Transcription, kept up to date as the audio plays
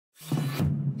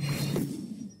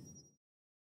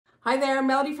Hi there,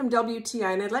 Melody from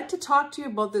WTI, and I'd like to talk to you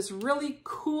about this really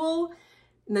cool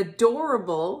and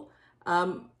adorable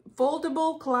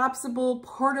foldable, collapsible,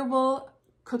 portable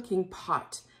cooking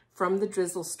pot from the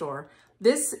Drizzle store.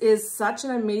 This is such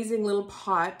an amazing little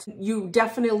pot you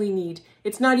definitely need.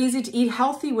 It's not easy to eat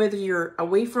healthy whether you're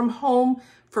away from home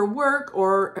for work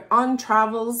or on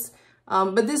travels,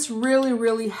 but this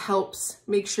really helps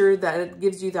make sure that it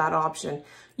gives you that option.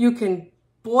 You can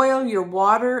boil your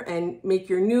water and make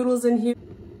your noodles in here.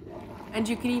 And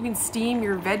you can even steam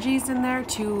your veggies in there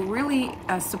to really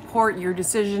support your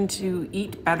decision to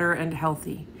eat better and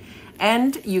healthy.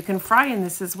 And you can fry in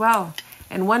this as well.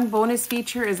 And one bonus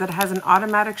feature is that it has an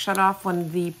automatic shut off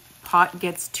when the pot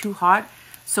gets too hot.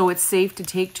 So it's safe to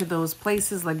take to those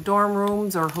places like dorm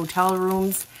rooms or hotel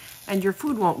rooms, and your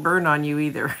food won't burn on you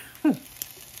either.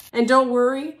 And don't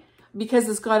worry, because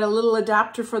it's got a little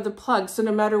adapter for the plug. So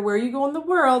no matter where you go in the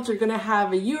world, you're gonna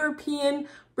have a European,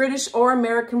 British, or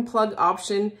American plug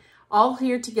option all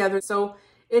here together. So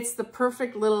it's the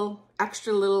perfect little,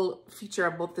 extra little feature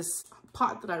about this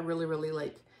pot that I really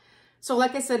like. So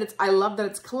like I said, I love that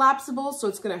it's collapsible, so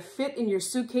it's gonna fit in your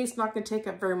suitcase, not gonna take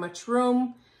up very much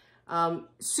room.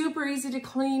 Super easy to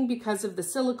clean because of the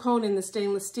silicone and the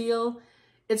stainless steel.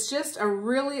 It's just a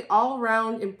really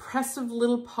all-around impressive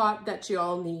little pot that you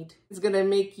all need. It's gonna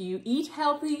make you eat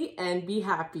healthy and be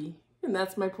happy. And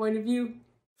that's my point of view.